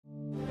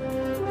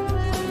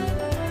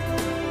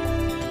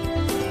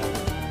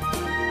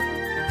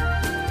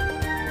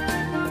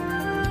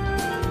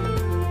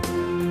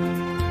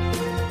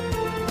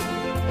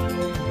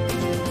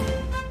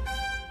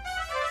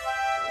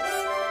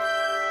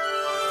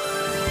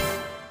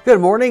Good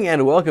morning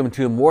and welcome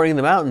to Morning in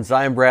the Mountains.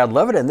 I'm Brad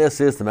Lovett and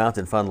this is the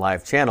Mountain Fun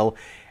Life channel.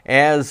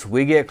 As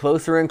we get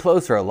closer and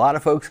closer, a lot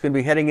of folks could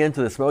be heading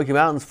into the Smoky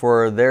Mountains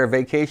for their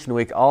vacation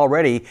week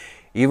already,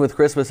 even with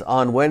Christmas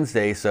on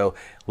Wednesday. So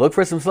look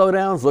for some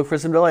slowdowns, look for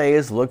some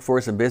delays, look for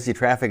some busy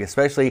traffic,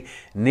 especially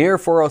near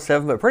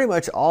 407, but pretty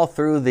much all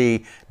through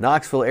the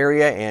Knoxville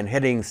area and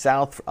heading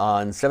south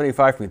on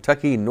 75 from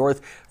Kentucky, north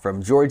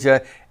from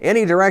Georgia,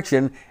 any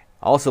direction.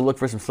 Also look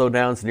for some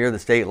slowdowns near the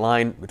state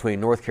line between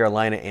North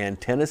Carolina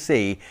and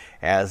Tennessee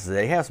as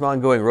they have some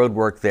ongoing road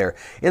work there.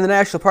 In the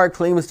National Park,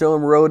 Clemens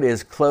Dome Road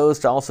is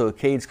closed. Also,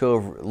 Cades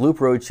Cove Loop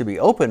Road should be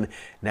open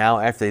now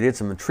after they did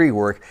some tree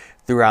work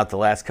throughout the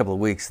last couple of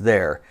weeks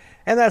there.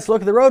 And that's a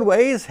look at the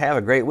roadways. Have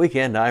a great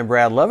weekend. I'm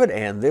Brad Lovett,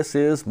 and this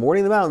is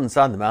Morning in the Mountains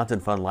on the Mountain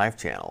Fun Life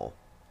channel.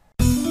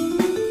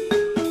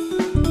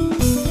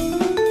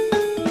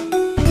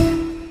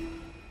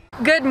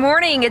 Good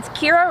morning, it's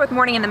Kira with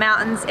Morning in the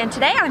Mountains, and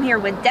today I'm here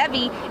with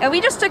Debbie, and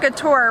we just took a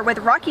tour with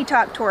Rocky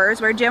Top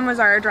Tours where Jim was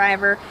our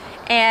driver.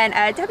 And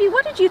Debbie,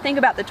 what did you think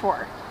about the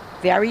tour?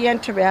 Very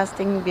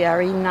interesting,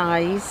 very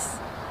nice.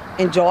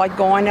 Enjoyed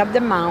going up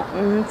the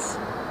mountains,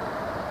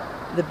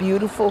 the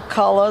beautiful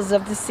colors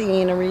of the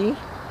scenery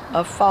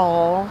of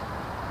fall.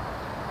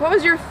 What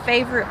was your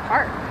favorite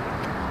part?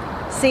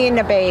 Seeing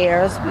the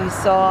bears. We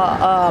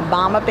saw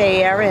Mama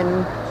Bear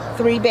and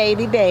 3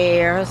 baby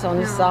bears on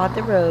the side of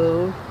the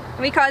road.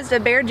 We caused a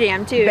bear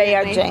jam too.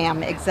 Bear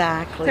jam,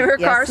 exactly. There were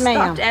cars yes,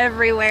 stopped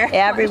everywhere.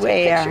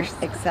 Everywhere,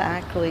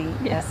 exactly.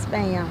 Yes,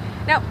 ma'am.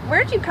 Now,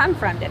 where did you come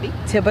from, Debbie?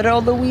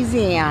 Thibodeau,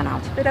 Louisiana.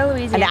 Thibodeau,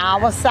 Louisiana. An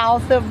hour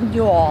south of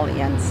New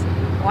Orleans.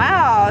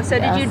 Wow. So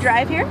Yes. did you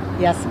drive here?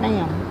 Yes,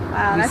 ma'am.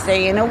 Wow. We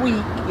stay in a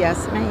week.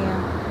 Yes,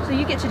 ma'am. So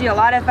you get to do a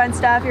lot of fun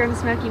stuff here in the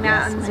Smoky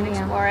Mountains and ma'am.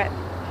 explore it.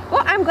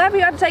 Well, I'm glad we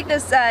got to take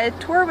this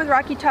tour with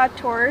Rocky Top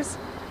Tours.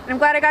 And I'm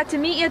glad I got to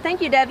meet you.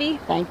 Thank you,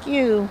 Debbie. Thank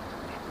you.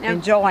 Now,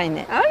 Enjoying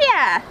it. oh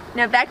yeah.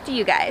 Now back to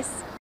you guys.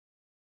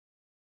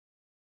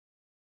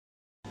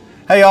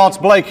 Hey y'all, it's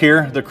Blake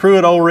here. The crew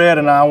at Old Red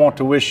and I want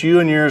to wish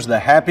you and yours the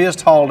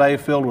happiest holiday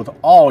filled with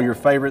all your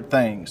favorite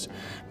things.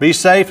 Be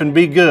safe and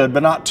be good,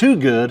 but not too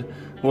good.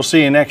 We'll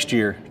see you next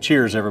year.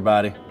 Cheers,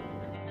 everybody.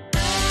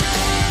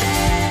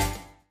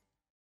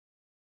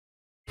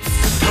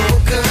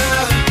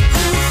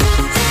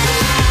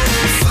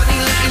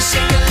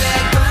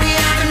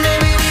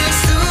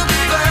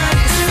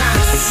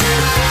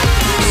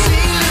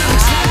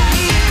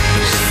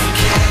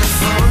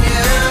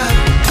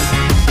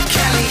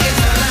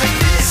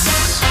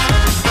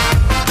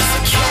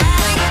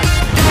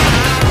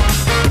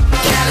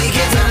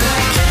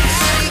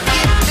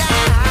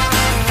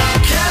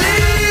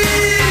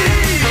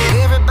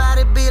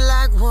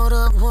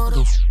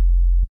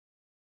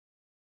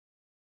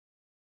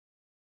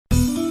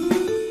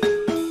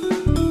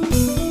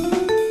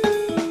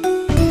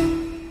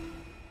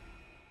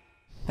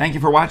 Thank you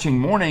for watching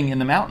Morning in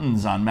the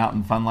Mountains on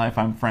Mountain Fun Life.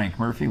 I'm Frank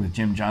Murphy with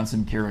Jim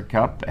Johnson, Kira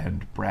Cup,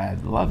 and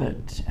Brad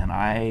Lovett. And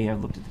I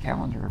have looked at the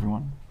calendar,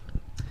 everyone.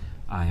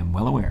 I am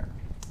well aware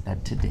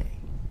that today,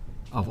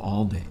 of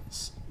all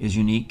days, is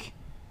unique.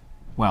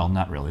 Well,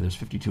 not really, there's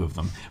 52 of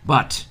them.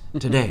 But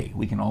today,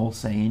 we can all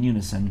say in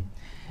unison,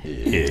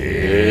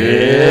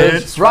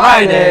 It's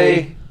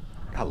Friday!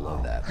 I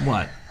love that.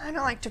 What? I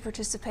don't like to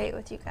participate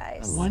with you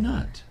guys. Why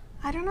not?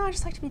 I don't know, I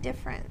just like to be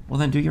different. Well,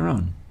 then do your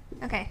own.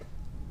 Okay.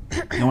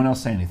 No one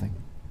else say anything.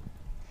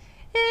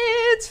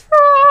 It's Friday.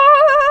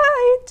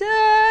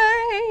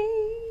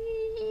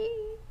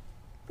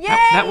 Yay!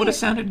 That would have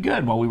sounded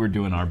good while we were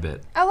doing our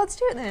bit. Oh, let's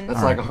do it then.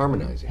 That's like a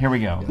harmonizer. Here we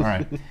go. All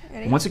right.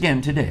 Ready? Once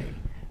again, today,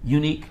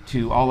 unique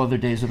to all other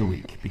days of the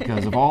week,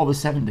 because of all the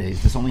 7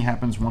 days, this only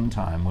happens one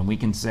time when we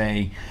can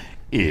say,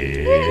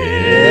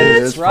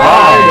 It's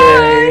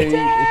Friday!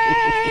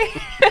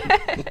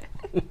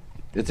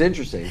 It's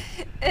interesting.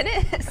 It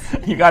is.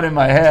 You got in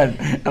my head,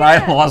 and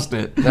I lost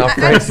it. Now I'm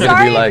Frank's going to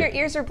sorry be if like,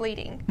 your ears are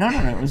bleeding. No,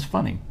 it was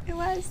funny. It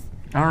was.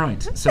 All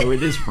right, so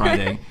it is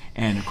Friday,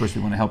 and of course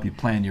we want to help you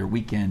plan your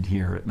weekend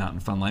here at Mountain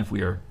Fun Life.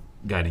 We are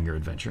guiding your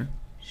adventure.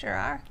 Sure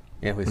are.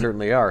 yeah, we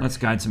certainly are. Let's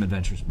guide some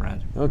adventures,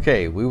 Brad.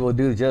 Okay, we will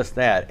do just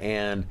that.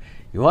 And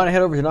you want to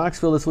head over to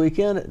Knoxville this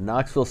weekend?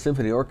 Knoxville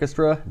Symphony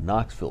Orchestra,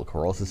 Knoxville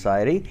Choral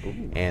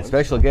Society, and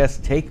special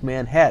guest Take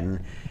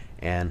Manhattan,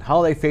 and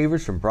holiday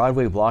favorites from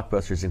Broadway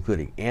blockbusters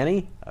including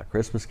Annie, A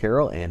Christmas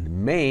Carol,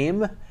 and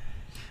Mame.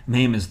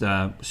 Mame is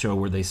the show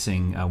where they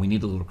sing We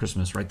Need a Little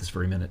Christmas right this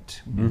very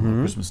minute. We Need a Little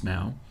Christmas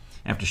Now,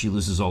 after she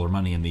loses all her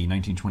money in the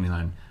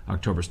 1929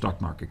 October stock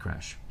market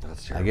crash.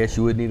 I guess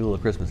you would need a little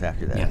Christmas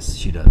after that. Yes,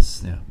 she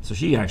does. Yeah. So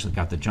she actually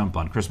got the jump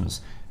on Christmas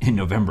in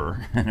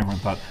November, and everyone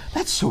thought,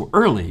 that's so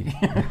early.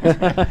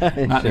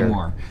 Not Sure.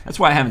 anymore. That's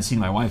why I haven't seen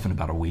my wife in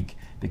about a week,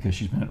 because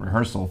she's been at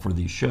rehearsal for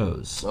these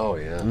shows. Oh,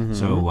 yeah.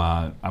 So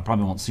I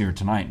probably won't see her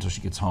tonight until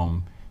she gets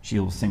home.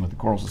 She'll sing with the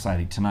Choral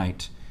Society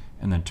tonight,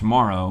 and then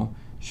tomorrow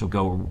she'll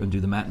go and do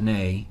the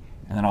matinee,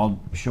 and then I'll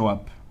show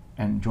up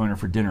and join her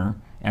for dinner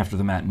after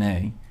the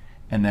matinee,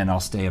 and then I'll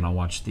stay and I'll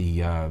watch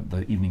the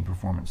evening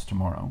performance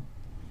tomorrow.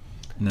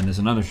 And then there's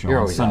another show You're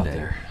on always Sunday. out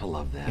there. I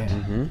love that.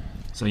 Yeah.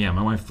 So yeah,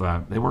 my wife,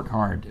 they work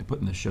hard at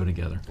putting this show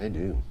together. They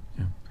do.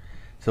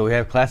 So we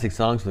have classic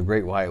songs from the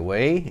Great White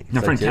Way.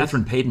 My friend such as-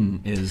 Catherine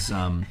Payton is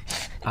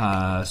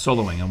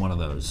soloing on one of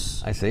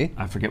those. I see.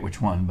 I forget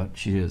which one, but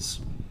she is.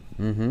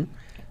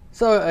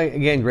 So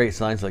again, great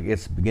songs like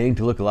 "It's Beginning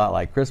to Look a Lot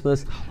Like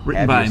Christmas." Written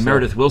Have by Yourself-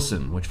 Meredith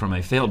Wilson, which from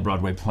a failed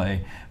Broadway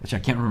play, which I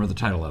can't remember the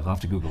title of. I'll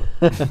have to Google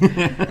it.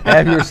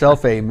 Have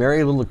Yourself a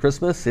Merry Little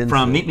Christmas.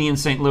 From Meet Me in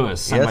St. Louis,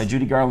 sung Yes. by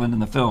Judy Garland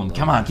in the film.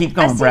 Come on, keep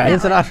going, see Brad. in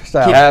Sinatra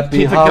style. Happy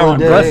keep it going.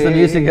 holidays. Plus the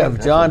music of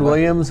That's John what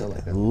Williams, I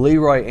like that.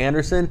 Leroy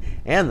Anderson,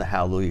 and the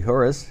Hallelujah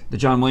Chorus. The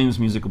John Williams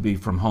music will be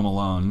from Home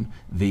Alone.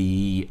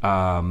 The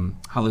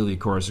Hallelujah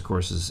Chorus, of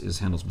course, is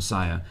Handel's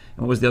Messiah. And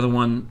what was the other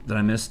one that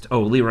I missed?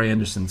 Oh, Leroy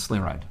Anderson's Sleigh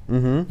Ride.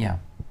 Mm-hmm. Yeah.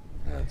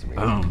 That's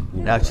amazing. Boom.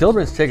 Now,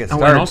 children's tickets Oh,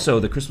 start. and also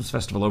the Christmas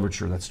Festival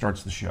Overture that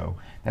starts the show.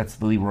 That's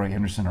the Leroy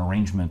Anderson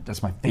arrangement.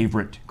 That's my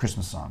favorite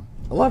Christmas song.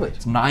 I love it.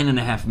 It's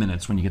 9.5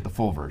 minutes when you get the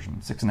full version,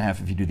 6.5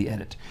 if you do the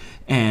edit.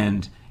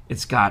 And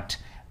it's got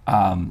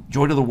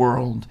Joy to the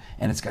World,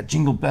 and it's got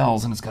Jingle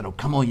Bells, and it's got Oh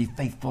Come All Ye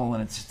Faithful,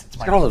 and it's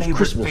my got all those favorite,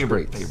 Christmas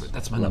favorite. greats.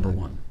 That's my number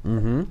one.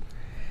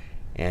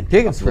 And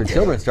tickets for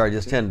children start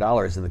just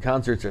 $10, and the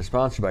concerts are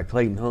sponsored by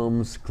Clayton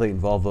Homes,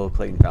 Clayton Volvo,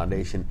 Clayton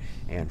Foundation,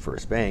 and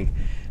First Bank.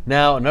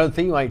 Now, another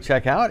thing you might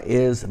check out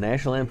is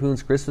National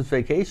Lampoon's Christmas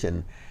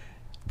Vacation.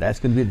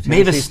 That's going to be the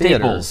Tennessee Mavis Theater.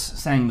 Staples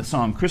sang the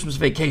song Christmas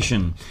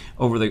Vacation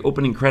over the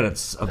opening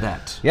credits of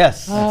that.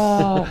 Yes,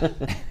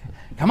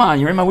 Come on,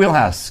 you're in my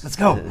wheelhouse. Let's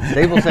go.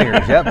 Staples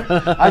singers. Yep.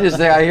 I just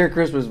say I hear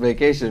Christmas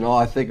Vacation, and all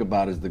I think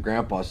about is the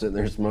grandpa sitting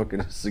there smoking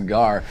a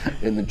cigar,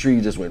 and the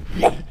tree just went.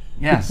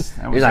 Yes.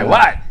 That was He's like,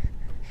 "What?"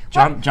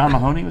 John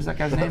Mahoney was that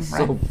guy's name, That's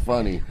right? so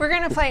funny. We're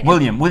gonna play.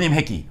 William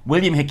Hickey.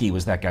 William Hickey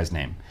was that guy's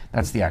name.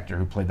 That's the actor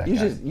who played that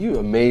guy. You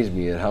amaze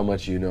me at how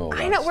much you know. About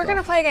I know. We're stuff.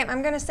 gonna play a game.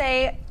 I'm gonna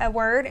say a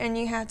word, and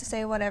you have to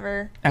say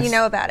whatever That's- you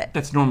know about it.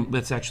 That's normal.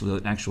 That's actually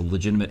an actual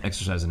legitimate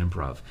exercise in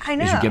improv. I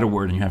Is you know. get a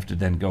word and you have to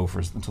then go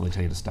until they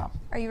tell you to stop.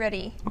 Are you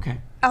ready? Okay.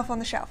 Elf on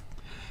the Shelf.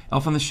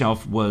 Elf on the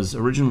Shelf was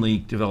originally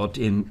developed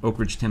in Oak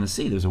Ridge,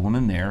 Tennessee. There's a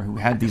woman there who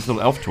had these little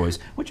elf toys,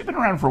 which have been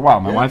around for a while.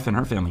 My wife and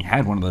her family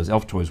had one of those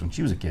elf toys when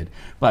she was a kid,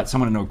 but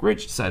someone in Oak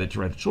Ridge decided to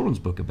write a children's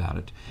book about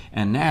it.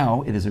 And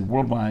now it is a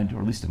worldwide, or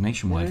at least a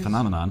nationwide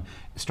phenomenon,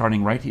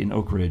 starting right in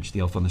Oak Ridge, the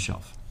Elf on the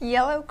Shelf.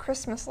 Yellow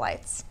Christmas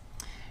lights.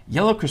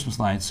 Yellow Christmas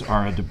lights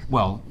are,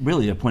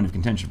 really a point of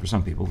contention for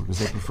some people because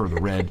they prefer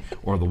the red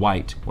or the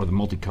white or the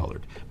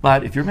multicolored.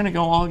 But if you're going to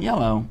go all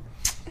yellow,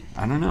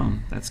 I don't know.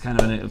 That's kind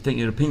of an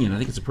opinion. I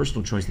think it's a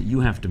personal choice that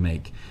you have to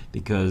make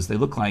because they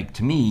look like,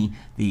 to me,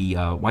 the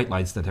white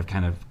lights that have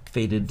kind of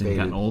faded and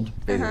gotten old.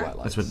 Faded white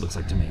lights. That's what it looks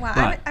like to me. Wow,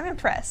 But I'm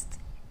impressed.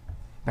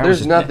 that There's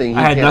was nothing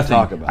I he had can't nothing.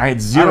 talk about. I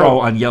had zero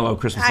on yellow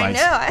Christmas I lights.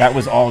 know. That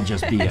was all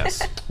just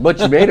BS. But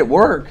you made it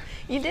work.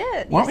 You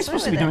did. Weren't we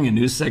supposed to be doing a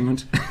news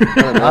segment?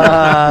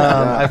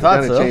 I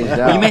thought Gotta so. change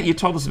that. Well, you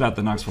told us about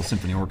the Knoxville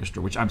Symphony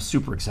Orchestra, which I'm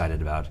super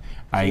excited about.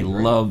 I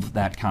love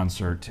that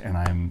concert, and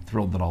I'm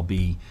thrilled that I'll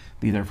be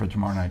there for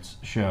tomorrow night's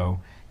show.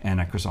 And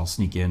of course, I'll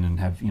sneak in and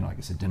have, like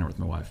I said, dinner with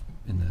my wife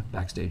in the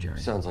backstage area.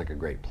 Sounds like a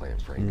great plan,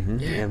 Frank.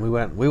 And we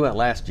went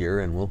last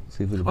year, and we'll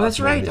see if we can. Oh, that's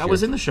right. I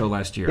was in the show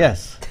last year.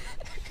 Yes.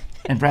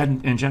 And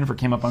Brad and Jennifer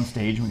came up on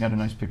stage, and we got a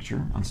nice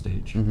picture on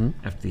stage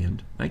after the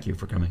end. Thank you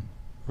for coming.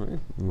 All right,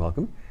 you're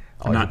welcome.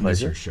 I'm Always a not in this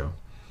pleasure. year's show.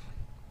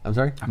 I'm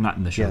sorry. I'm not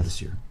in the show Yes.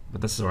 this year.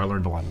 But this is where I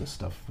learned a lot of this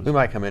stuff. We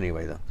might come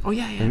anyway, though. Oh,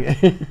 yeah.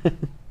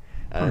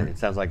 It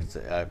sounds like it's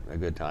a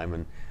good time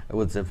and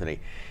with Symphony.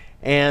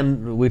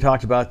 And we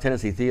talked about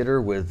Tennessee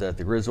Theater with the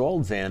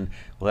Griswolds, and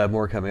we'll have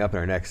more coming up in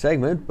our next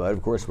segment. But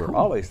of course, we're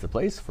always the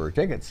place for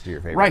tickets to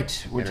your favorite.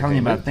 Right. We're telling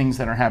you about entertainment. things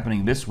that are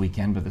happening this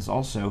weekend, but this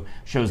also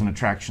shows and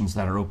attractions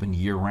that are open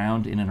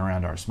year-round in and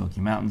around our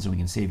Smoky Mountains, and we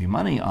can save you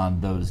money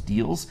on those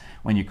deals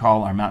when you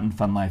call our Mountain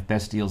Fun Life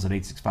Best Deals at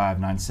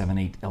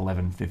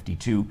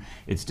 865-978-1152.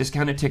 It's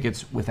discounted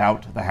tickets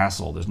without the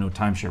hassle. There's no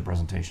timeshare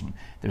presentation.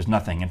 There's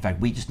nothing. In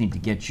fact, we just need to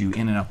get you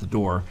in and out the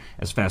door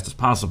as fast as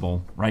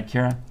possible. Right,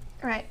 Kara?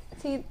 Right.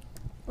 See,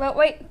 well,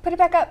 wait. Put it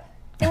back up.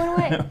 It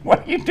went away.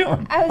 What are you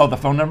doing? I was- Oh, the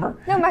phone number?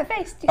 No, my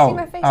face. Do you see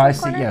my face in I the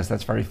see. corner? Yes,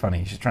 that's very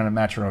funny. She's trying to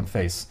match her own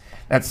face.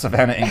 That's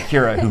Savannah and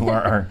Kira, who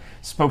are our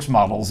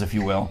spokesmodels, if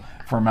you will,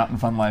 for Mountain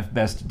Fun Life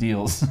Best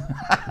Deals.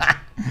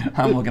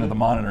 I'm looking at the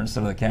monitor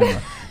instead of the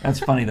camera. That's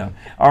funny, though.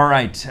 All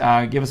right,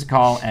 give us a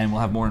call, and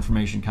we'll have more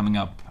information coming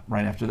up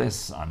right after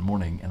this on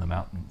Morning in the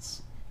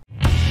Mountains.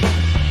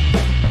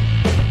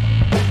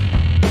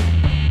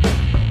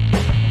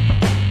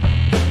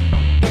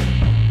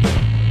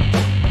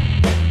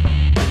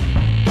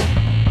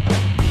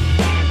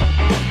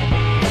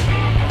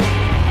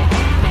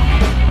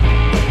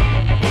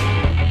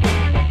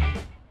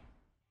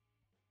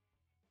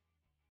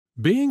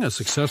 Being a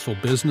successful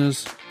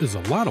business is a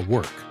lot of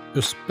work,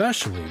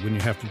 especially when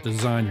you have to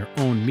design your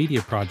own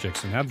media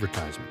projects and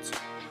advertisements.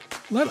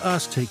 Let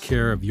us take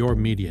care of your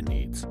media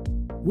needs.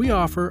 We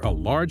offer a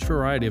large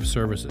variety of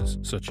services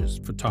such as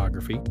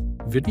photography,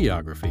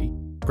 videography,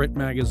 print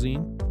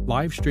magazine,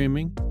 live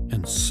streaming,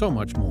 and so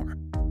much more.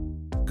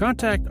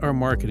 Contact our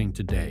marketing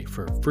today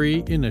for a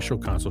free initial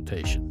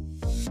consultation.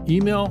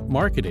 Email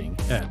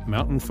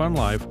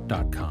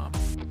marketing@mountainfunlife.com.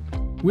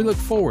 We look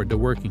forward to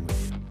working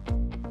with you.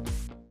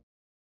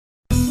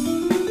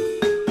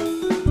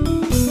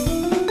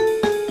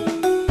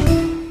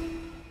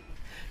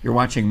 You're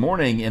watching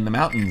Morning in the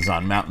Mountains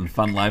on Mountain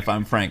Fun Life.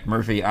 I'm Frank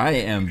Murphy. I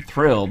am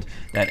thrilled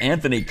that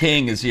Anthony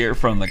King is here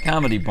from the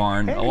Comedy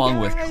Barn, along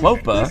with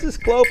Clopa. This is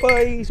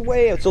Clopa. He's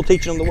wave. I'm still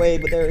teaching him the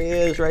wave, but there he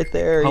is right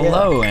there.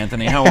 Hello,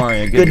 Anthony. How are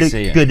you? Good to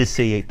see you. Good to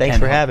see you. Thanks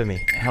for having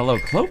me. Hello,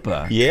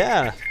 Clopa.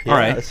 Yeah. All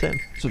right. That's him.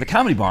 So the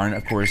Comedy Barn,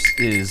 of course,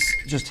 is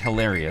just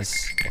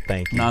hilarious. Well,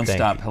 thank you.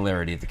 Non-stop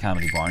hilarity at the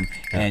Comedy Barn.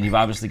 And you've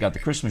obviously got the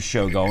Christmas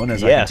show going,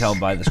 as I Yes. can tell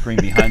by the screen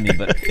behind me.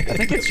 But I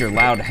think it's your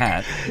loud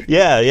hat.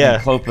 Yeah.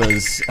 And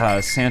Clopa's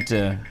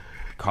Santa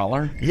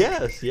collar.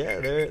 Yes. Yeah.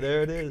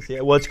 There it is.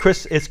 Yeah. Well,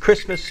 it's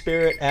Christmas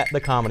spirit at the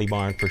Comedy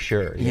Barn for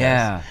sure. Yes.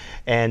 Yeah.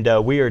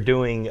 And we are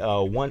doing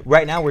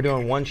right now. We're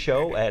doing one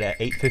show at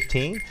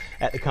 8:15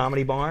 at the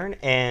Comedy Barn,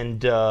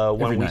 and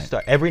when we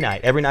start every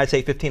night's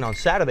 8:15. On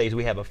Saturdays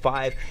we have a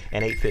 5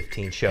 and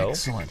 8:15 show.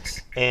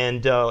 Excellent.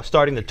 And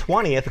starting the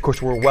 20th, of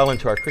course, we're well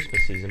into our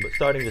Christmas season, but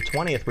starting the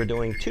 20th, we're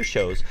doing 2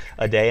 shows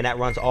a day, and that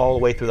runs all the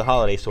way through the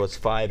holidays, so it's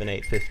 5 and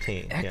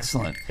 8:15.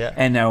 Excellent. Yeah.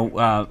 And now,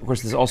 of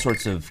course, there's all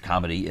sorts of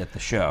comedy at the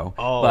show.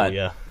 Oh, but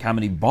yeah.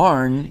 Comedy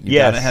Barn, you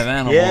Yes. gotta have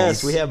animals.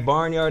 Yes, we have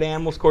barnyard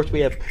animals. Of course, we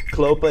have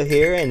Clopa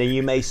here, and then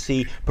you may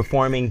see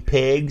performing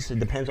pigs. It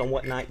depends on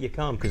what night you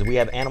come, because we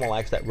have animal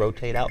acts that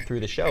rotate out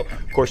through the show.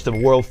 Of course, the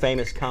world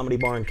famous Comedy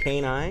Barn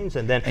canines,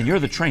 and then. And you're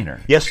the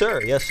trainer. Yes,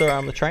 sir. Yes, sir.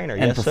 I'm the trainer.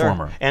 And yes,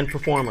 performer. Sir. And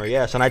performer.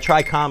 Yes, and I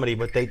try comedy,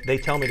 but they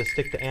tell me to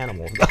stick to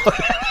animals.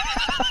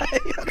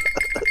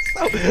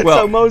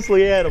 So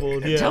mostly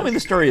animals. Yeah. Tell me the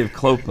story of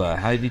Clopa.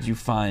 How did you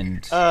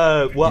find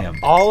him?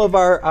 All of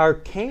our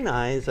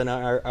canines and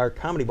our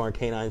Comedy Barn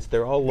canines,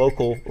 they're all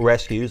local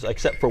rescues,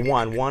 except for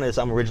one. One is,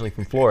 I'm originally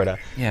from Florida.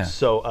 Yeah.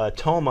 So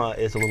Toma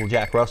is a little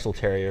Jack Russell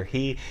Terrier.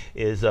 He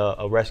is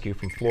a rescue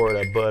from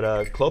Florida, but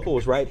Clopa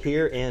was right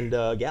here in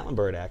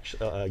Gatlinburg,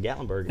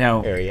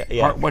 area.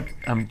 Yeah. What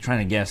I'm trying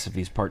to guess if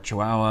he's part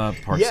Chihuahua,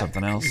 part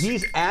something else.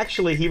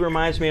 He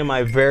reminds me of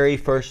my very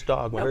first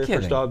dog. My very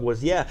first dog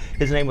was,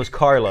 his name was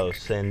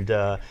Carlos, and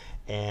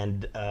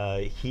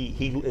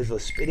he is the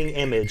spitting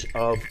image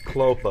of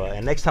Clopa.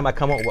 And next time I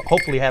come up,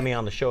 hopefully have me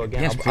on the show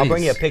again. Yes, I'll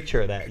bring you a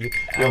picture of that.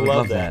 You'll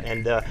love that.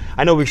 And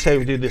I know we said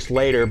we'd do this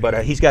later,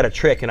 but he's got a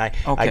trick, and I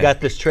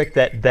got this trick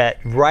that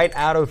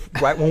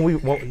right when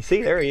we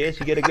see, there he is.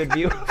 You get a good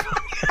view.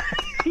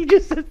 He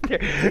just sits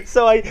there.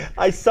 So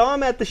I saw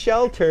him at the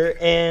shelter,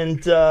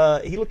 and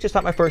he looked just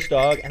like my first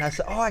dog. And I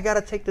said, "Oh, I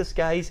gotta take this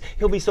guy.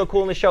 He'll be so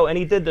cool in the show." And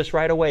he did this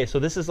right away. So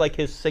this is like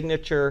his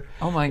signature.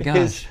 Oh my gosh.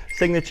 His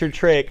signature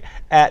trick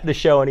at the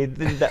show, and he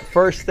did that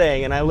first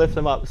thing, and I lift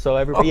him up so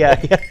everybody.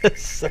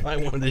 So I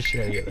wanted to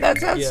show you that.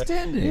 That's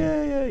outstanding.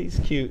 Yeah, he's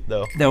cute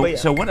though. No,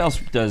 so what else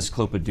does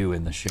Clopa do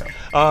in the show?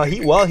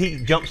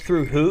 He jumps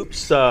through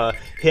hoops.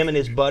 Him and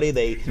his buddy,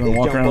 they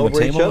walk jump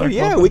over each other.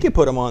 Yeah, we can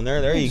put him on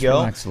there. There you go.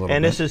 Relax a little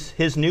and bit. This is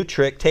his new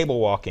trick, table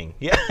walking.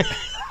 Yeah,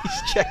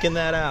 he's checking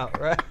that out,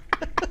 right?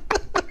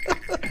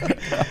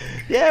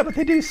 Yeah, but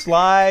they do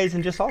slides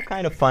and just all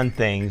kind of fun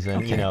things,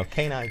 and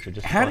canines are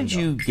just. How fun, did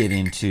you get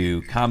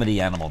into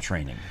comedy animal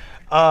training?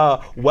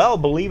 Well,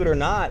 believe it or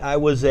not, I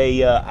was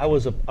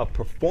a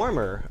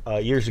performer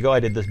years ago. I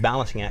did this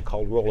balancing act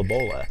called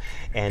Rollabola,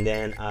 and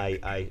then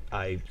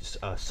I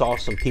saw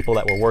some people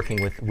that were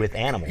working with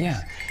animals. Yeah.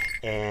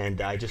 And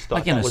I just thought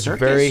Like in that a was circus,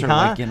 very, or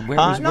like in- where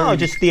was- where no, were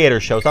just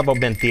theater shows. I've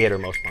been theater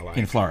most of my life.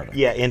 In Florida?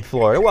 Yeah, in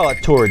Florida. Well, I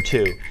toured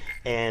too.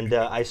 And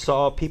I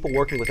saw people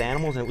working with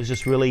animals, and it was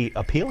just really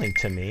appealing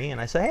to me.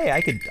 And I said, hey,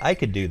 I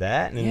could do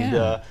that.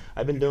 And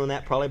I've been doing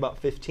that probably about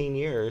 15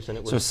 years. And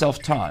it was So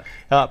self-taught?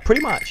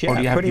 Pretty much, yeah. Or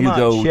do you have pretty to much,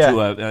 go yeah.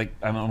 to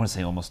I don't want to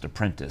say almost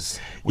apprentice,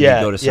 where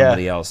you go to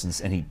somebody else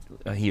and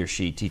he or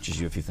she teaches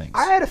you a few things?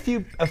 I had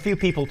a few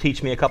people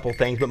teach me a couple of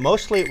things, but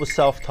mostly it was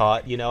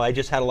self-taught. I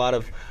just had a lot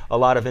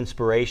of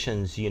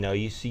inspirations.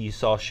 You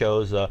saw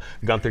shows.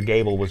 Gunther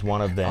Gable was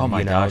one of them. Oh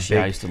my gosh!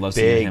 I used to love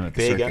seeing him at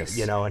the circus.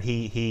 And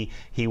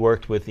he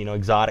worked with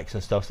exotics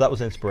and stuff. So that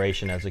was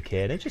inspiration as a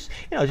kid, and just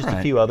Right.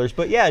 a few others.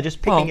 But yeah,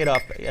 just picking it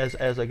up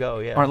as I go.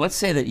 Yeah. All right. Let's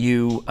say that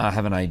you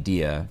have an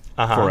idea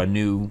for a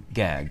new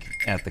gag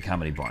at the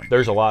Comedy Barn.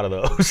 There's a lot of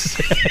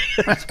those.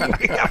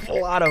 We have a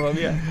lot of them.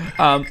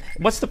 Yeah.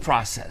 What's the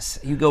process?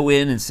 You go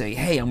in and say,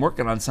 "Hey, I'm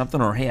working on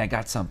something," or "Hey, I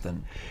got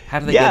something." How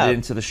do they get it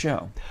into the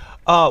show?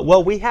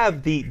 Well, we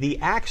have the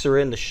acts are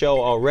in the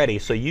show already,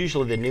 so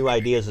usually the new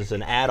ideas is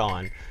an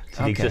add-on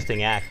to the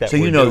existing act that so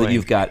we're you know doing. that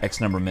you've got X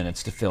number of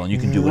minutes to fill, and you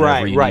can do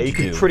whatever you need to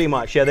do. You can pretty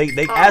much, yeah.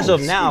 They as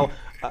of now,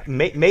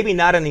 maybe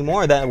not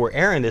anymore that we're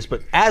airing this,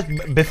 but as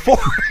before,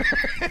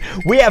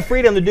 we have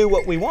freedom to do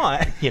what we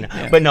want, you know.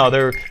 Yeah. But no,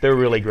 they're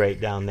really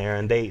great down there,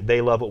 and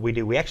they love what we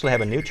do. We actually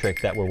have a new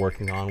trick that we're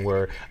working on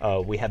where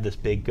we have this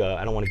big.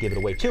 I don't want to give it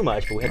away too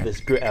much, but we have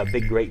this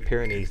big Great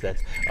Pyrenees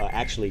that's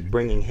actually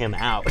bringing him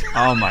out.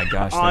 Oh my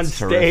gosh, on that's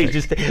stage,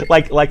 terrific. just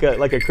like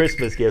a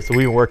Christmas gift. So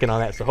we were working on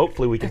that. So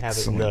hopefully we can have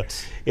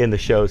it in the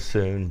show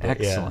soon. But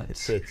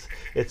excellent. Yeah,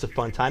 it's a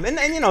fun time, and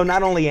you know,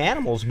 not only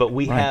animals, but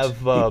we have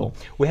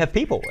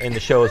people in the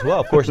show as well.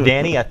 Of course,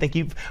 Danny, I think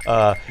you've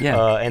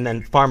and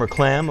then Farmer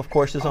Clem, of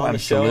course, is on the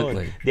show.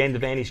 And Dan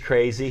Devaney's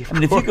crazy. I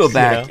mean, if you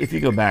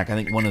go back, I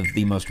think one of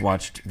the most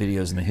watched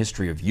videos in the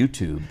history of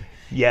YouTube.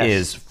 Yes.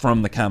 Is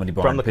from the Comedy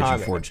Bar in Pigeon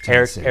Forge,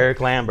 Tennessee. Eric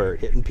Lambert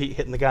hitting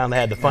the guy on the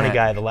head, the funny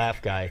guy, the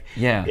laugh guy.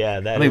 Yeah,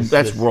 yeah. I mean,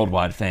 that's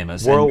worldwide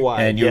famous.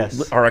 Worldwide, and you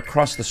are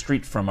across the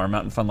street from our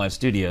Mountain Fun Life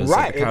studios,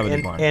 right? At the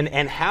Comedy Bar.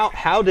 And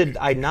how did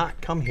I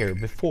not come here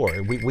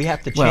before? We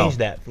have to change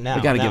that now.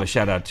 We got to give a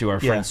shout out to our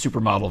friend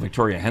supermodel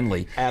Victoria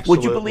Henley.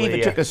 Absolutely. Would you believe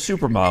it took a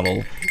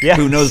supermodel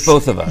who knows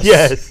both of us?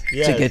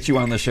 To get you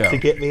on the show. To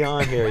get me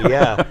on here,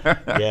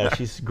 yeah.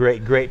 She's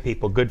great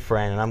people, good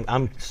friend, and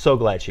I'm so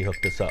glad she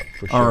hooked us up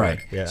for sure. All right.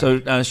 Yeah. So.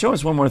 Show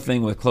us one more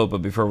thing with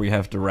Clopa before we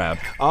have to wrap.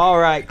 All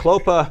right,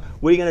 Clopa,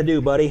 what are you going to do,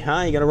 buddy?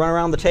 Huh? You going to run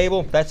around the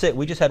table? That's it.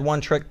 We just had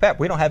one trick pep.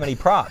 We don't have any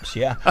props,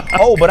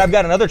 Oh, but I've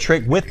got another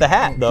trick with the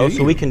hat, though,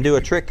 so we can do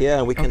a trick,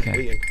 we can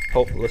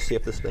hope. Let's see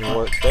if this thing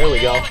works. There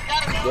we go.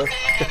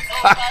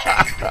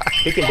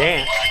 He can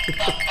dance.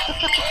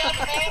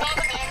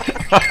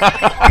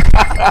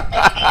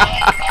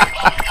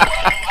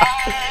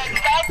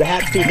 The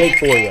hat's too big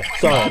for you.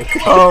 Sorry.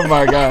 Oh,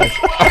 my gosh.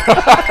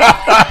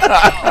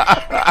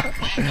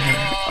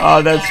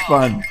 Oh, that's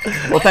fun.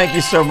 Well, thank you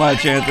so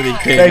much, Anthony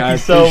King. Thank you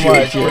so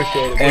much.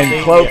 Appreciate it.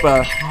 And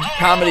Clopa,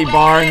 Comedy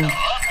Barn.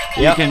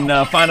 You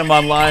can find them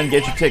online,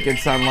 get your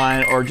tickets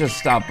online, or just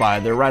stop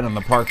by. They're right on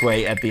the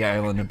Parkway at the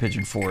island of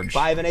Pigeon Forge.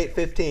 5 and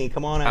 8:15.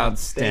 Come on out.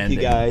 Outstanding.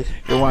 Thank you, guys.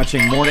 You're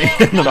watching Morning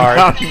in the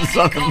Mountains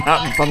on the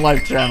Mountain Fun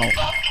Life channel.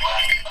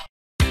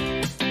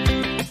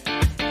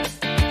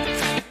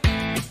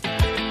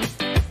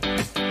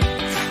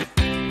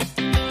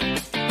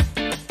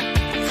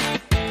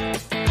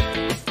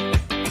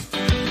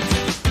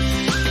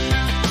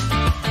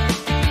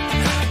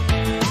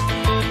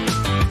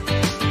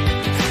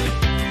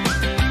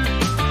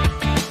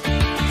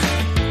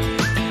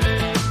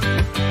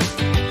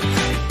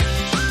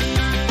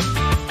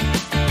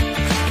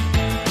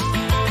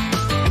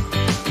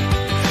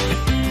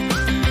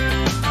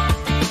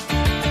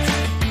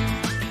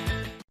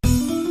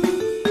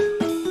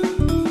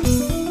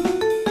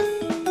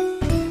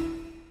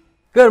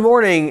 Good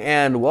morning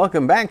and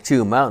welcome back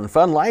to Mountain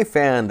Fun Life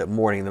and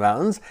Morning in the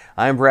Mountains.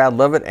 I'm Brad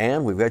Lovett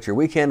and we've got your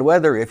weekend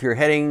weather. If you're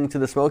heading to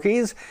the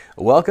Smokies,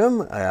 welcome.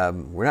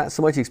 We're not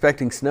so much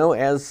expecting snow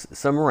as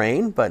some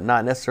rain, but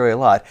not necessarily a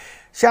lot.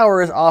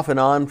 Showers off and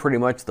on pretty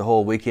much the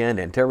whole weekend,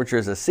 and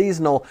temperatures a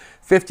seasonal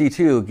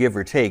 52, give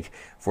or take,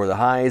 for the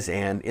highs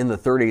and in the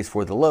 30s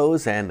for the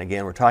lows. And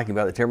again, we're talking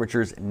about the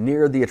temperatures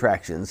near the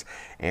attractions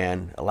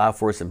and allow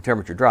for some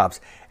temperature drops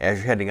as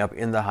you're heading up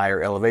in the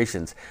higher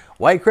elevations.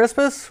 White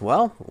Christmas?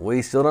 Well,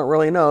 we still don't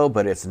really know,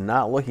 but it's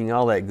not looking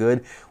all that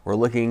good. We're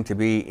looking to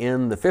be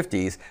in the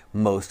 50s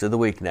most of the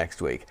week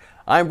next week.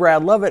 I'm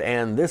Brad Lovett,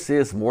 and this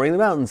is Morning in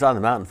the Mountains on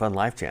the Mountain Fun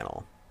Life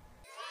channel.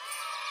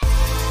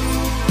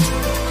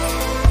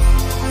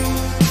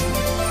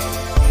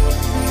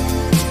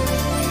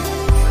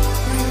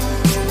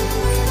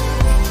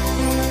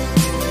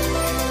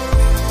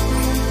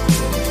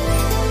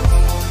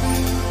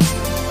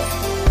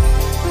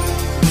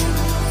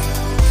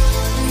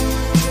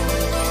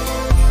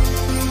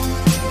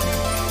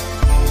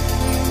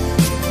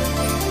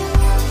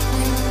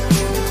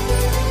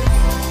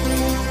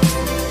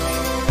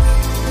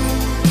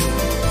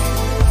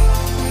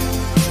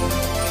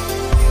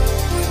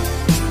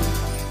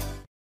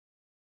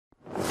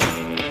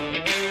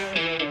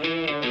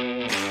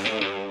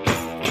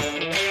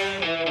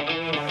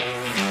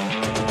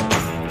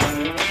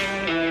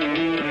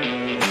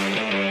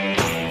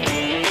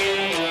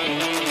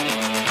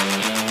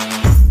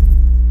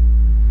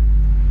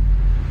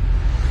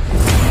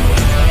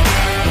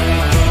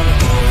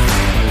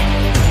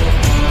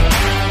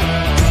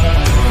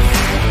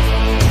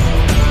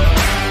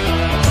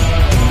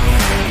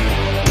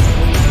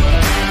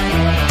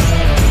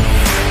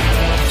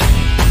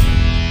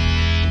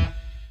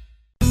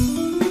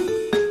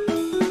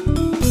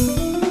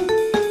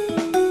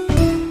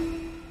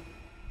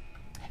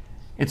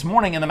 It's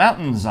Morning in the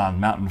Mountains on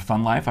Mountain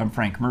Fun Life. I'm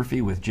Frank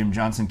Murphy with Jim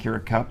Johnson,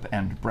 Kira Cup,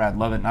 and Brad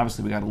Lovett. And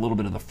obviously we got a little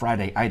bit of the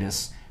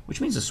Friday-itis, which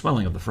means the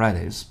swelling of the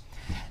Fridays,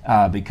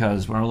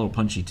 because we're a little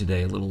punchy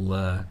today, a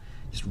little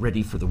just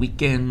ready for the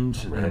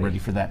weekend, ready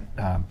for that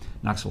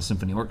Knoxville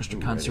Symphony Orchestra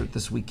concert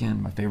this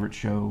weekend, my favorite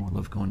show. I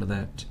love going to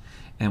that.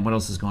 And what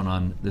else is going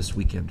on this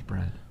weekend,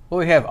 Brad? Well,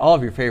 we have all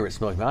of your favorite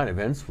Smoky Mountain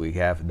events. We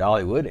have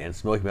Dollywood and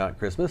Smoky Mountain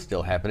Christmas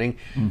still happening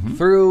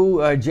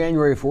through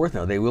January 4th.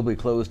 Now, they will be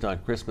closed on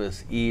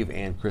Christmas Eve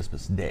and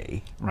Christmas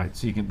Day. Right,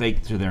 so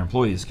so their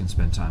employees can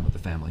spend time with the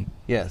family.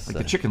 Yes. Like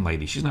the chicken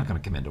lady, she's not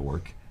going to come into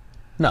work.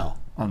 No.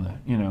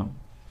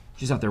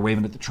 She's out there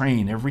waving at the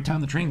train. Every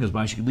time the train goes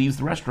by, she leaves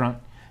the restaurant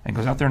and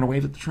goes out there and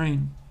wave at the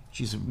train.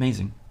 She's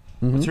amazing.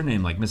 What's her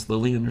name? Like Miss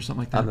Lillian or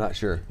something like that? I'm not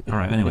sure. All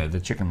right, anyway, the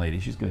chicken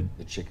lady, she's good.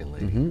 The chicken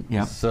lady.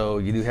 Yeah. So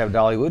you do have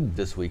Dollywood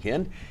this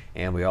weekend,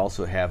 and we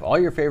also have all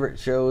your favorite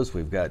shows.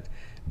 We've got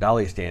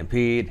Dolly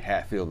Stampede,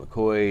 Hatfield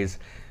McCoy's.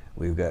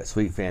 We've got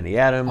Sweet Fanny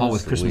Adams. All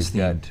with Christmas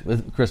themed.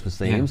 With Christmas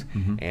themes,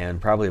 and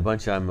probably a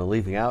bunch I'm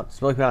leaving out.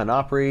 Smoky Mountain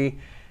Opry,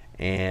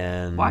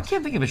 and... Well, I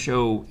can't think of a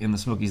show in the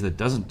Smokies that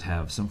doesn't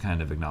have some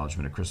kind of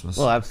acknowledgement of Christmas.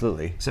 Well,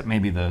 absolutely. Except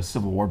maybe the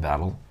Civil War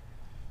battle.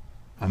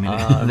 I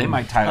mean, they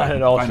might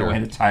find a way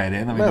to tie it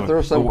in. I mean,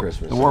 throw some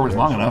Christmas. The war was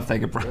long enough; they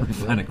could probably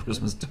find a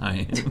Christmas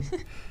tie-in.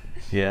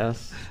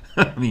 Yes.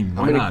 I mean,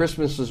 how many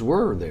Christmases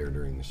were there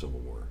during the Civil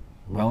War?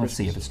 Well, let's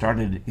see. If it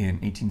started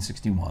in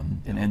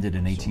 1861 and ended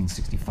in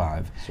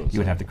 1865, you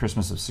would have the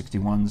Christmas of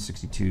 61,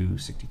 62,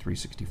 63,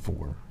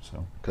 64.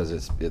 So because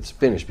it's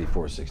finished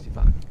before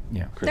 65.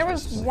 Yeah. There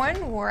was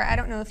one war. I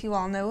don't know if you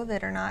all know of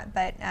it or not,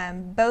 but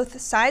both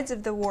sides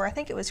of the war. I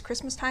think it was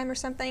Christmas time or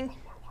something.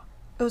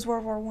 It was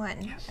World War I.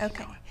 Yes,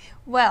 okay.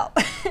 Well,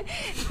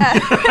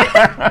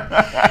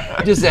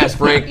 just ask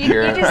Frank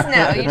here. You just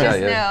know. You just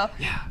know.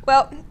 Yeah.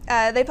 Well,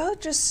 they both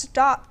just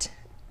stopped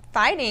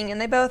fighting,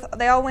 and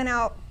they all went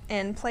out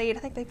and played. I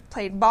think they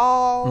played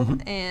ball,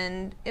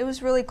 and it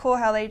was really cool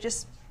how they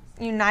just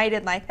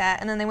united like that,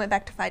 and then they went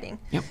back to fighting.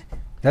 Yep.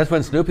 That's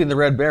when Snoopy and the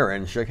Red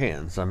Baron shook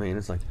hands. I mean,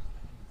 it's like...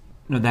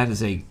 No, that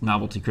is a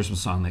novelty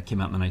Christmas song that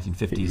came out in the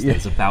 1950s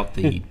that's about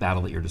the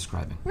battle that you're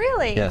describing.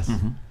 Really? Yes.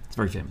 It's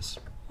very famous.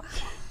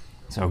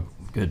 So,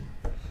 good.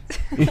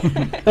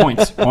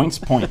 Points.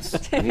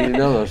 You need to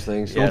know those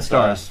things. Yes,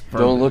 stars.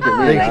 Don't look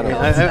at me.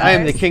 I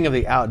am the king of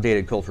the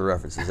outdated cultural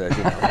references, as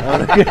you know.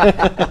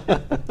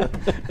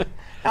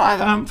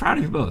 I'm proud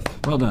of you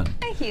both. Well done.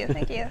 Thank you.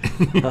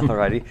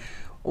 Alrighty.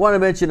 I want to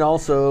mention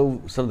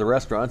also some of the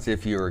restaurants.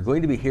 If you're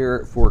going to be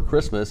here for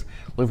Christmas,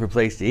 looking for a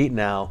place to eat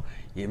now,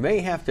 you may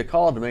have to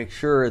call to make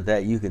sure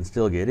that you can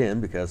still get in,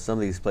 because some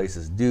of these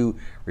places do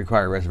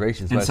require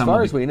reservations. But as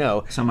far as we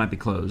know, some might be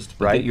closed.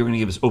 But right? You're going to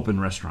give us open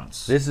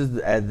restaurants. This is,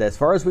 as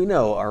far as we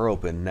know, are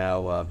open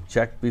now.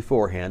 Check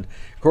beforehand.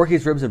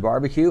 Corky's Ribs and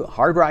Barbecue,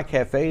 Hard Rock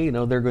Cafe. You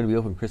know they're going to be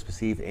open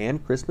Christmas Eve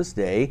and Christmas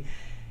Day.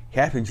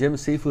 Captain Jim's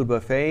Seafood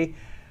Buffet,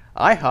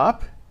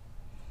 IHOP.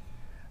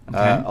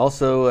 Okay.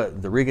 Also,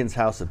 the Regan's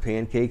House of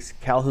Pancakes,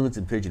 Calhoun's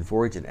and Pigeon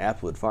Forge, and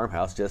Applewood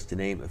Farmhouse, just to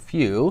name a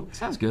few.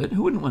 Sounds good.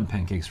 Who wouldn't want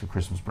pancakes for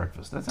Christmas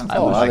breakfast? That sounds I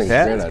would like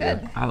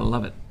that. I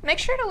love it. Make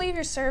sure to leave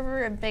your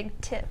server a big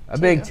tip. A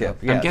big tip,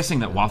 yes. I'm guessing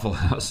that Waffle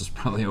House is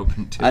probably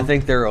open too. I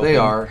think they're open. They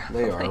are.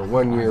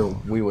 One year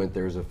we went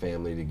there as a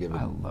family to give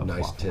a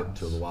nice tip House.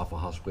 to the Waffle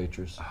House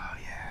waitress. Oh,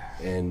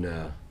 yeah.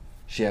 And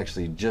she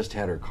actually just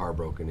had her car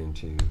broken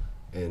into,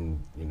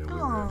 and we were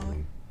able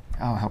to...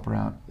 I'll help her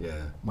out. Yeah.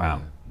 Wow.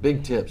 Yeah.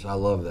 Big tips. I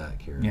love that,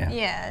 Kira.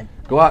 Yeah.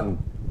 Go out and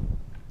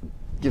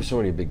give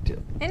somebody a big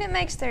tip. And it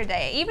makes their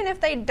day. Even if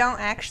they don't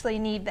actually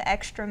need the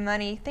extra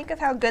money, think of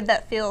how good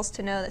that feels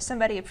to know that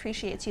somebody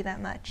appreciates you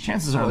that much.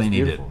 Chances are they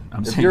need it.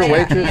 If you're a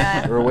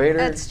waitress or a waiter,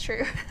 that's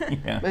true.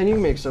 Man, you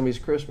can make somebody's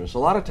Christmas. A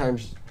lot of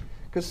times,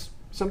 because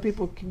some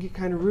people can get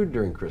kind of rude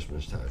during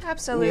Christmas time.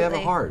 Absolutely. And you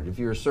have it hard. If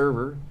you're a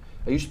server,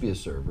 I used to be a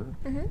server,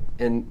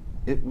 and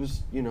it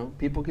was,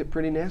 people get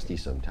pretty nasty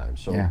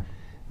sometimes. So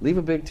leave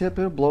a big tip,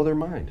 it'll blow their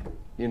mind.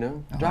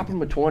 Drop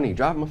them a 20,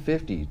 drop them a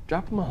 50,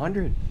 drop them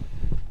 100.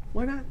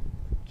 Why not?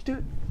 Just do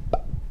it.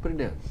 Put it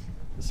down.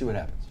 Let's see what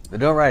happens. But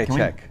don't write a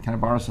check. Can I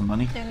borrow some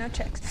money? No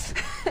checks.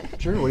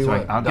 Sure. What do you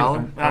want? I'll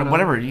 $1?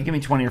 Whatever. You give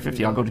me 20 or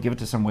 50. I'll go to give it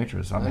to some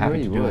waitress. I'm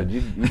happy to do it.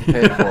 You'd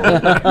pay it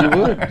forward.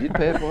 You would. You'd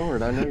pay it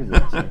forward. I know you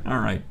would. So. All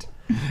right.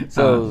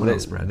 So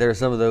there are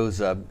some of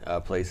those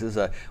places.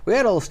 We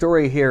had a little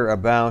story here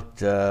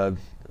about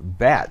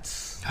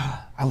bats.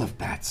 I love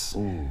bats.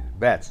 Ooh.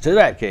 Bats to the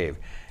Bat Cave.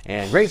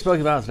 And Great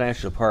Smoky Mountains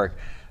National Park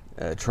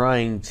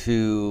trying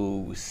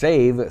to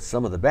save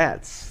some of the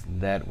bats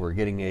that were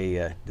getting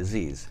a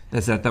disease.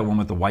 Is that one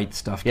with the white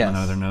stuff coming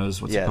out of their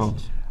nose? What's it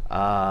called?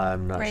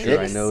 I'm not sure.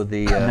 I know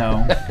the...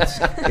 no.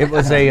 It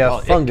was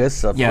a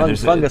fungus,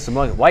 fungus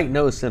among white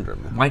nose syndrome.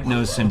 White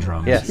nose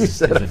syndrome. Yes.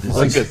 Is a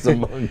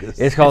disease.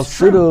 It's called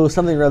pseudo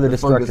something or other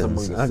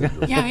destructors.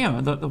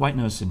 Yeah. The white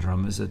nose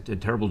syndrome is a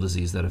terrible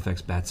disease that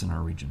affects bats in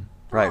our region.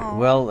 Right.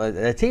 Well,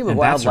 a team of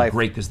bats wildlife... are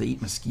great because they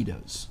eat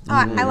mosquitoes.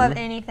 I love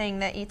anything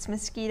that eats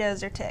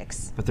mosquitoes or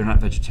ticks. But they're not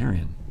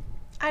vegetarian.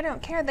 I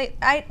don't care.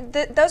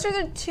 Those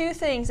are the two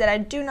things that I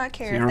do not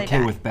care if they die. So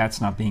you're okay with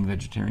bats not being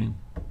vegetarian?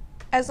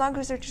 As long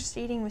as they're just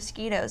eating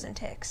mosquitoes and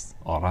ticks.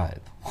 All right.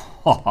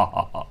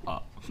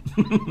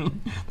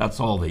 That's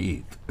all they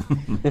eat.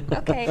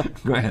 Okay.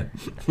 Go ahead.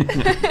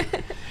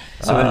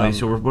 So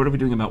anyway, what are we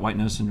doing about white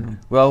nose syndrome?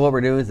 Well, what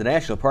we're doing is the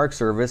National Park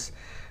Service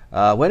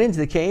went into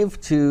the cave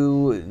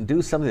to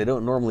do something they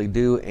don't normally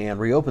do and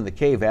reopen the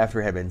cave after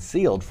it had been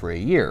sealed for a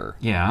year.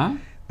 Yeah?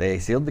 They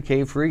sealed the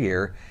cave for a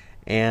year,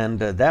 and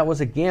that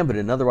was a gambit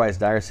in an otherwise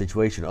dire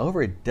situation.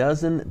 Over a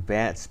dozen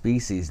bat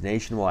species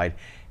nationwide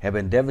have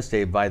been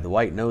devastated by the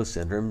white nose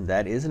syndrome.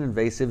 That is an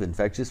invasive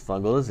infectious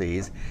fungal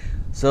disease.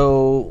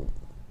 So,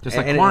 just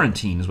like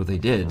quarantine is what they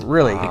did.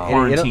 Really? They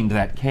quarantined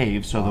that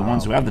cave, so the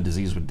ones who have the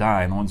disease would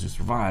die, and the ones who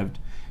survived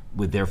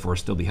would therefore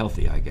still be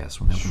healthy, I guess,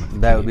 when they open up the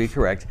That cave. would be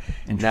correct.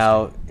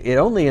 Now, it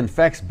only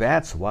infects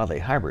bats while they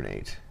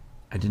hibernate.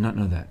 I did not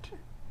know that.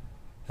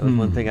 That was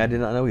one thing I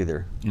did not know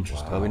either.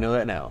 Interesting. But we know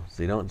that now.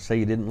 So you don't say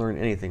you didn't learn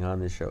anything on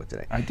this show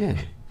today. I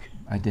did.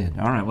 I did.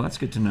 All right, well, that's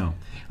good to know.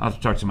 I'll have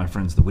to talk to my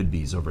friends, the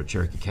Whidbeys, over at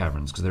Cherokee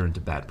Caverns, because they're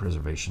into bat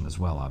preservation as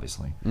well,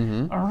 obviously.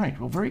 All right,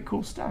 well, very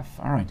cool stuff.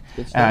 All right.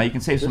 You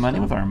can save some money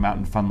with our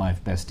Mountain Fun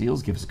Life Best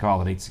Deals. Give us a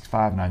call at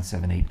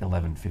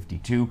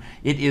 865-978-1152.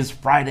 It is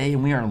Friday,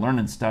 and we are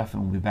learning stuff,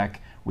 and we'll be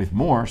back with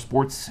more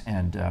sports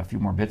and a few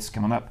more bits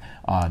coming up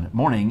on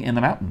Morning in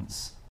the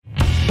Mountains.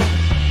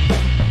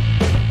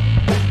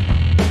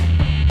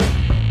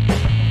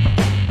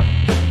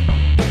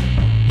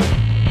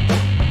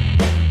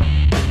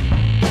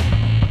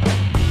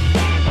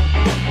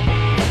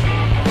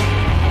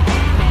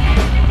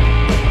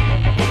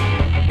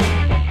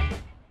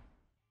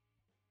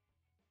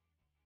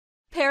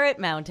 Parrot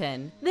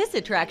Mountain. This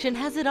attraction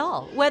has it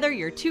all, whether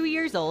you're 2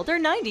 years old or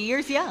 90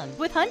 years young,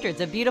 with hundreds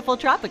of beautiful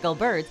tropical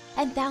birds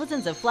and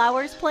thousands of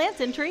flowers,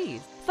 plants, and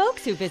trees.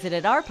 Folks who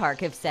visited our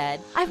park have said,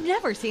 "I've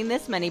never seen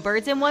this many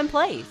birds in one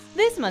place.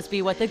 This must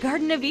be what the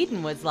Garden of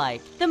Eden was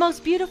like. The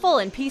most beautiful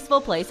and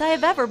peaceful place I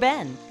have ever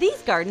been.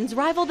 These gardens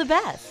rival the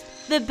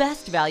best. The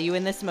best value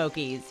in the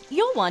Smokies.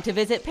 You'll want to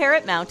visit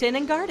Parrot Mountain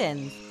and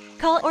Gardens.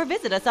 Call or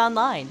visit us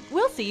online.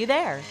 We'll see you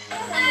there."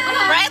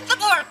 Right the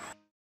board.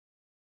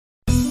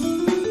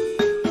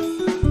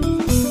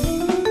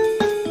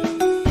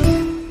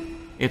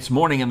 It's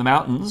Morning in the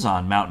Mountains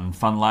on Mountain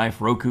Fun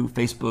Life, Roku,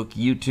 Facebook,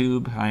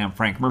 YouTube. Hi, I'm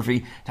Frank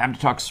Murphy. Time to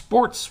talk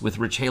sports with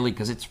Rich Haley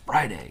because it's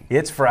Friday.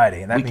 It's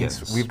Friday, and that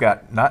Weekends. means we've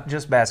got not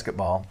just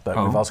basketball, but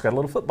we've also got a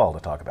little football to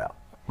talk about.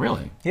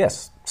 Really?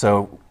 Yes.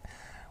 So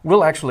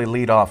we'll actually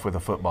lead off with a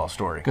football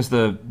story. Because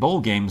the bowl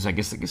games, I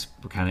guess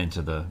we're kind of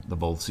into the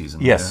bowl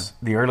season. Yes.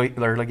 The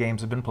early games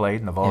have been played,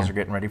 and the Vols are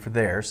getting ready for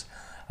theirs.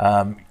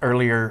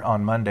 Earlier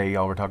on Monday,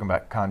 y'all were talking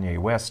about Kanye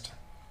West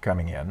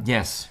coming in.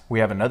 Yes. We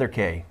have another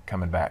K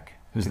coming back.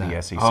 Who's to that?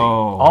 the SEC.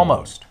 Oh.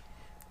 Almost.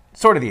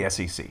 Sort of the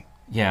SEC.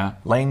 Yeah.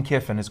 Lane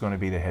Kiffin is going to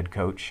be the head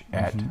coach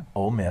at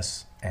Ole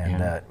Miss,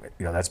 and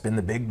that's been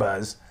the big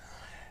buzz.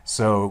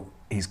 So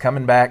he's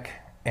coming back,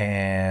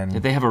 and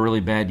did they have a really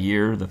bad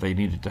year that they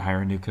needed to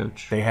hire a new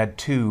coach? They had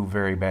 2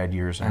 very bad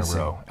years in a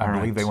row. I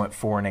believe they went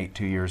 4-8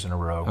 2 years in a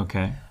row.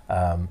 Okay.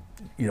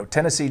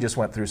 Tennessee just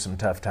went through some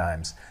tough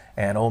times,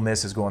 and Ole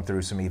Miss is going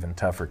through some even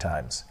tougher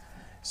times.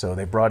 So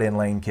they brought in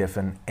Lane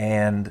Kiffin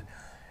and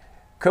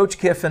Coach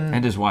Kiffin.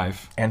 And his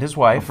wife. And his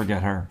wife. Don't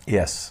forget her.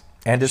 Yes.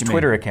 And his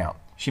Twitter account.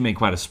 She made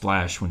quite a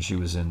splash when she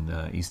was in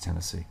East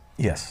Tennessee.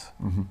 Yes.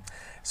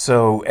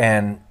 So,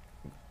 and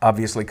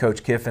obviously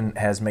Coach Kiffin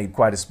has made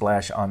quite a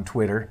splash on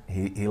Twitter.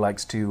 He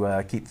likes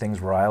to keep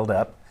things riled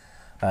up.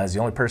 He's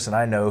the only person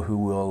I know who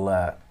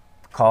will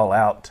call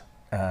out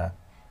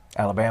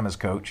Alabama's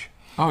coach.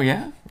 Oh,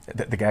 yeah?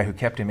 The guy who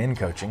kept him in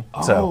coaching.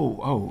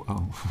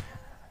 Oh.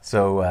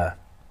 So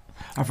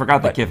I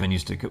forgot that Kiffin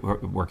used to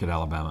work at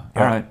Alabama.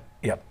 All right.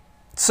 Yep.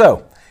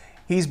 So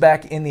he's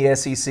back in the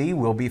SEC.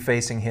 We'll be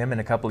facing him in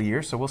a couple of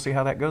years, so we'll see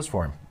how that goes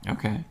for him.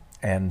 Okay.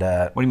 And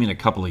what do you mean a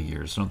couple of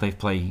years? Don't they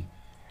play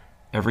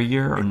every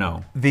year or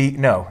no?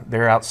 No,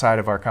 they're outside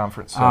of our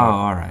conference.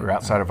 All right. Or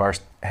outside of our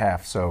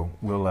half, so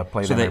we'll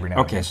play them every now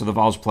and then. Okay, so the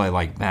Vols play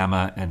like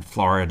Bama and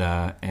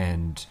Florida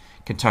and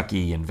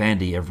Kentucky and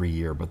Vandy every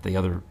year, but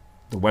the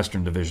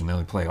Western Division, they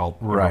only play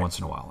every once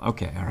in a while.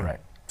 Okay, all right.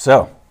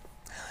 So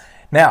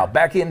now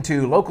back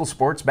into local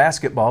sports,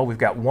 basketball. We've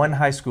got one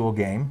high school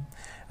game.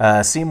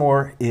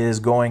 Seymour is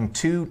going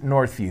to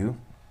Northview,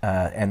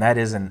 and that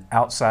is an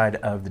outside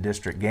of the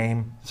district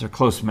game. It's a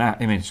close match.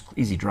 I mean, it's an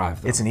easy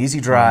drive, though. It's an easy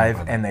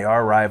drive, and they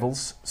are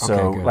rivals. So,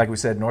 Okay, like we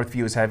said,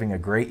 Northview is having a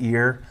great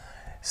year.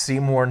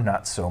 Seymour,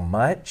 not so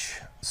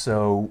much.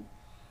 So,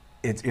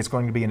 it's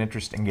going to be an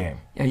interesting game.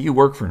 Yeah, you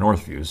work for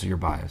Northview, so you're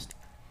biased.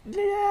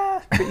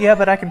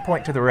 But I can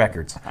point to the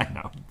records. I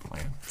know.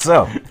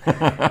 So,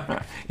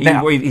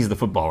 he's the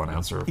football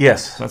announcer.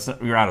 Yes. So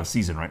you're out of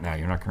season right now.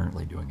 You're not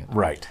currently doing it.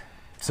 Right.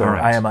 So All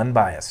right. I am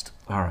unbiased.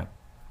 All right.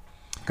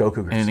 Go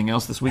Cougars. Anything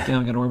else this weekend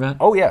I'm going to worry about?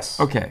 Oh, yes.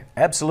 Okay.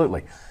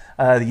 Absolutely.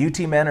 The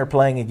UT men are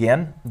playing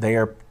again. They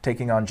are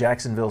taking on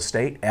Jacksonville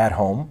State at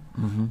home,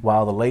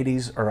 while the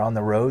ladies are on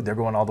the road. They're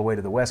going all the way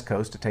to the West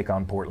Coast to take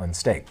on Portland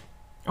State.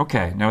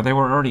 Okay. Now, they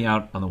were already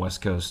out on the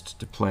West Coast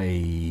to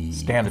play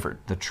Stanford.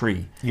 The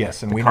Tree.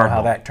 Yes, and the we Cardinal.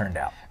 know how that turned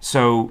out.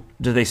 So,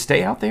 do they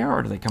stay out there,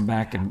 or do they come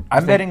back? I'm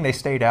betting they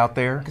stayed out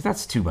there. Because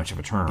that's too much of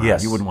a turnaround.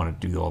 Yes. You wouldn't want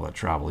to do all that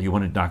travel. You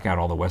want to knock out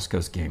all the West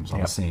Coast games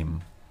on the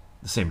same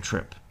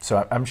trip.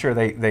 So I'm sure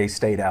they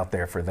stayed out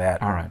there for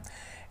that. All right.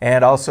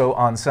 And also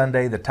on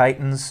Sunday, the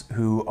Titans,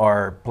 who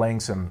are playing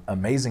some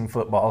amazing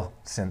football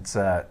since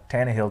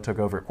Tannehill took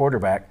over at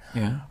quarterback,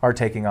 are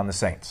taking on the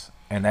Saints.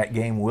 And that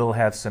game will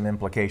have some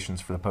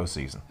implications for the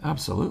postseason.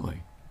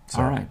 Absolutely.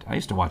 All right. I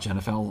used to watch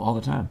NFL all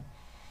the time.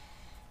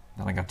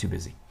 Then I got too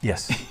busy.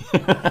 Yes.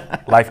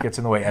 Life gets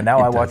in the way. And now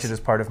I watch does. it as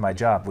part of my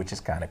job, which is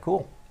kind of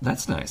cool.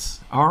 That's nice.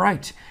 All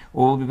right.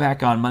 Well, we'll be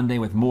back on Monday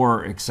with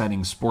more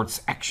exciting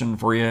sports action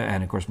for you.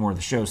 And, of course, more of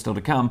the show still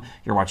to come.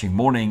 You're watching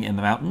Morning in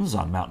the Mountains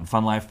on Mountain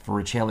Fun Life. For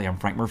Rich Haley, I'm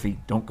Frank Murphy.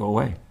 Don't go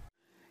away.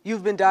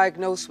 You've been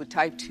diagnosed with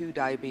type 2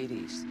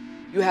 diabetes.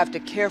 You have to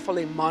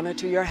carefully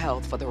monitor your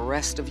health for the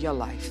rest of your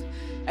life.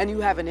 And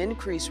you have an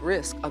increased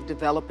risk of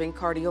developing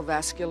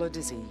cardiovascular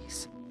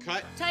disease.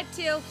 Cut. Type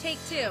 2, take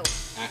 2.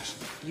 Action.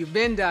 You've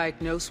been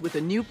diagnosed with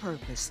a new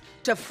purpose,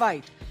 to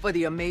fight for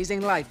the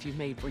amazing life you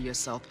made for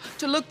yourself,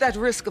 to look that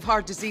risk of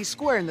heart disease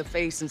square in the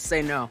face and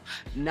say, no,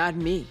 not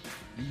me.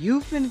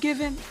 You've been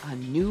given a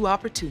new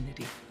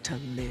opportunity to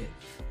live.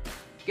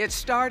 Get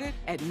started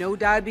at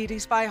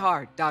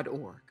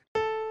NoDiabetesByHeart.org.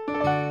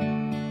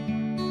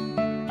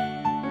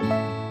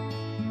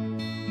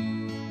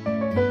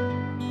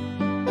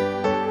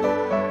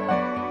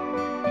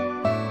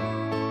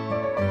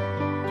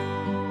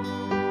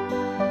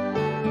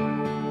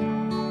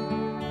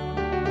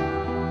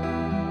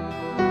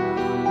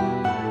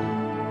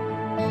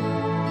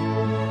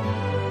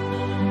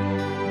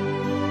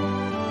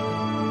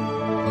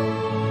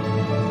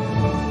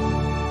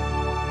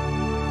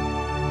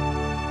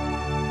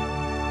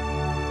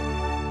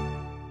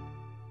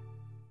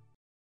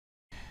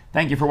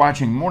 Thank you for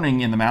watching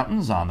Morning in the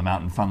Mountains on the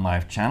Mountain Fun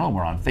Life channel.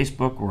 We're on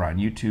Facebook, we're on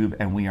YouTube,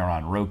 and we are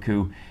on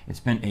Roku. It's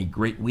been a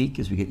great week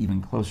as we get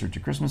even closer to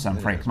Christmas. I'm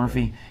Frank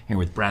Murphy, here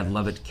with Brad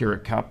Lovett,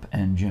 Kira Cup,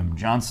 and Jim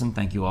Johnson.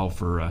 Thank you all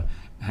for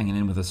hanging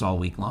in with us all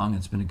week long.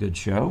 It's been a good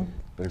show.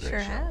 Sure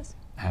has.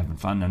 Having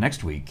fun. Now,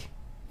 next week,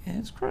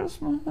 it's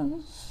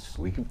Christmas.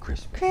 Week of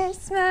Christmas.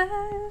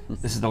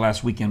 Christmas. This is the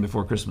last weekend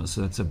before Christmas,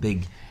 so it's a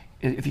big...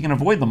 If you can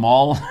avoid the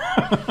mall,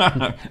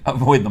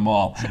 avoid the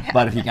mall. Yeah.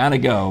 But if you gotta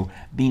go,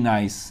 be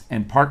nice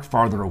and park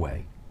farther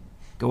away.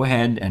 Go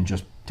ahead and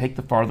just take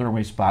the farther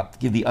away spot.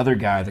 Give the other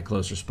guy the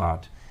closer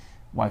spot.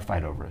 Why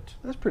fight over it?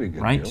 That's pretty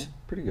good. Right? Deal.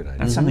 Pretty good idea.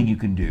 That's something you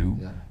can do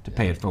to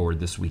pay it forward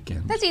this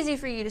weekend. That's easy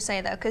for you to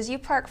say, though, because you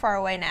park far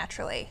away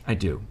naturally. I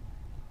do.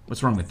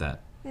 What's wrong with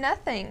that?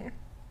 Nothing.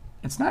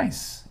 It's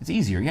nice. It's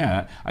easier,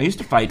 yeah. I used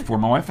to fight for,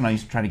 my wife and I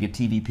used to try to get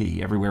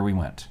TVP everywhere we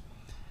went,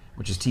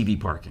 which is TV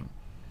parking.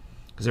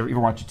 Because you ever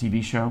watch a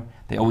TV show?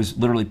 They always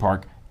literally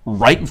park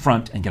right in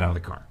front and get out of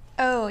the car.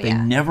 Oh, They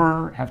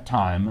never have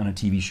time on a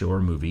TV show or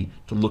movie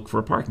to look for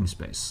a parking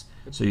space.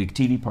 So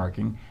TV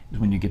parking is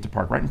when you get to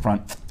park right in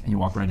front and you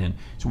walk right in.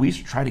 So we used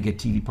to try to get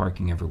TV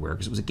parking everywhere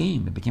because it was a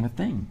game. It became a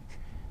thing.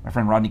 My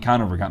friend Rodney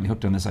Conover got me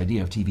hooked on this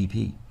idea of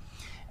TVP.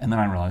 And then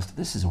I realized,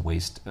 this is a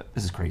waste.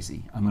 This is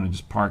crazy. I'm going to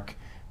just park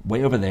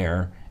way over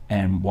there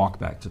and walk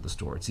back to the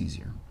store. It's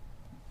easier.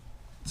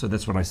 So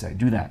that's what I say.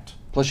 Do that.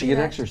 Plus you get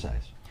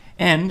exercise.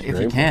 And if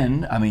you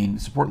can, I mean,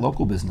 support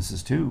local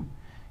businesses too.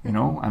 You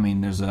know, I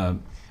mean, there's a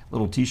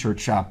little T-shirt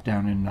shop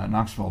down in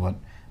Knoxville that,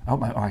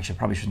 actually, I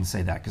probably shouldn't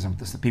say that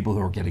because the people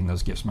who are getting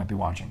those gifts might be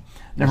watching.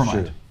 Never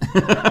mind.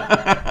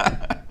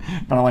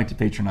 But I like to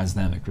patronize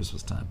them at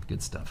Christmas time.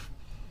 Good stuff.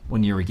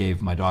 One year we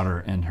gave my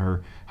daughter and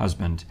her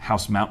husband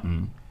House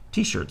Mountain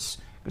T-shirts,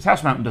 because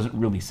House Mountain doesn't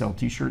really sell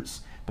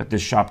T-shirts, but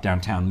this shop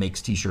downtown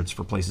makes T-shirts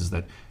for places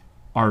that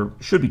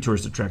should be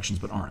tourist attractions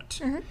but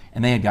aren't.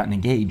 And they had gotten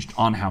engaged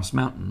on House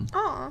Mountain.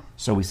 Aww.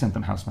 So we sent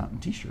them House Mountain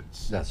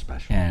T-shirts. That's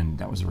special. And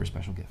that was a very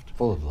special gift.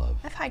 Full of love.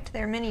 I've hiked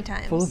there many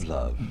times. Full of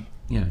love.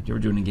 Yeah. Did you ever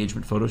do an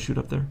engagement photo shoot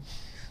up there?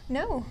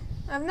 No.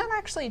 I've not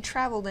actually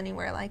traveled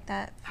anywhere like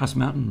that. House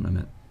Mountain, I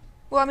meant.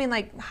 Well, I mean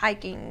like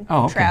hiking,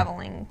 Oh, okay.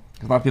 traveling.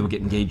 A lot of people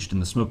get engaged in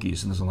the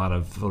Smokies, and there's a lot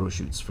of photo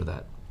shoots for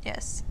that.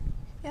 Yes.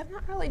 Yeah, I've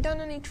not really done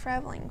any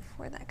traveling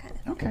for that kind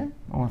of thing. Okay.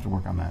 We'll have to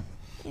work on that.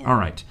 Yeah. All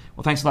right.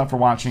 Well, thanks a lot for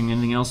watching.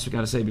 Anything else we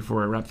got to say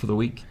before I wrap for the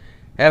week?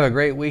 Have a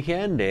great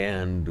weekend,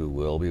 and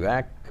we'll be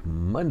back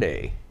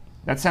Monday.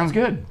 That sounds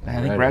good.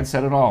 I think Brad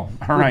said it all.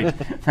 All right.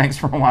 Thanks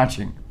for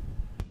watching.